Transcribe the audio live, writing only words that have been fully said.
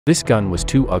This gun was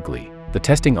too ugly. The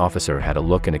testing officer had a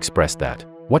look and expressed that,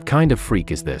 "What kind of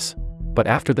freak is this?" But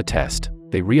after the test,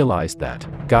 they realized that,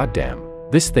 "Goddamn,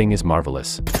 this thing is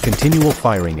marvelous." Continual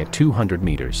firing at 200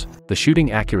 meters. The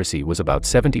shooting accuracy was about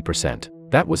 70%.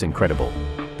 That was incredible.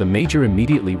 The major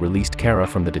immediately released Kara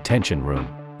from the detention room.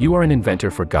 "You are an inventor,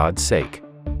 for God's sake."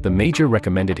 The major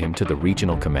recommended him to the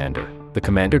regional commander. The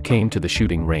commander came to the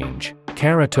shooting range.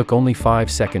 Kara took only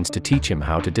 5 seconds to teach him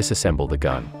how to disassemble the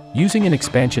gun. Using an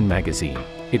expansion magazine,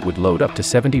 it would load up to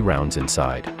 70 rounds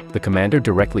inside. The commander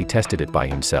directly tested it by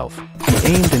himself.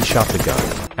 He aimed and shot the gun.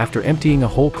 After emptying a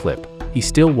whole clip, he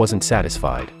still wasn't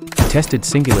satisfied. He tested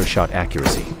singular shot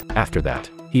accuracy. After that,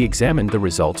 he examined the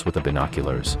results with the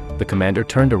binoculars. The commander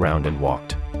turned around and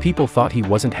walked. People thought he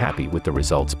wasn't happy with the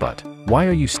results, but, "Why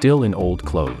are you still in old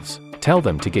clothes? Tell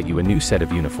them to get you a new set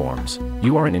of uniforms.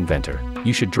 You are an inventor.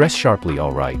 You should dress sharply,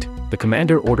 all right." The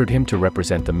commander ordered him to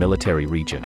represent the military region.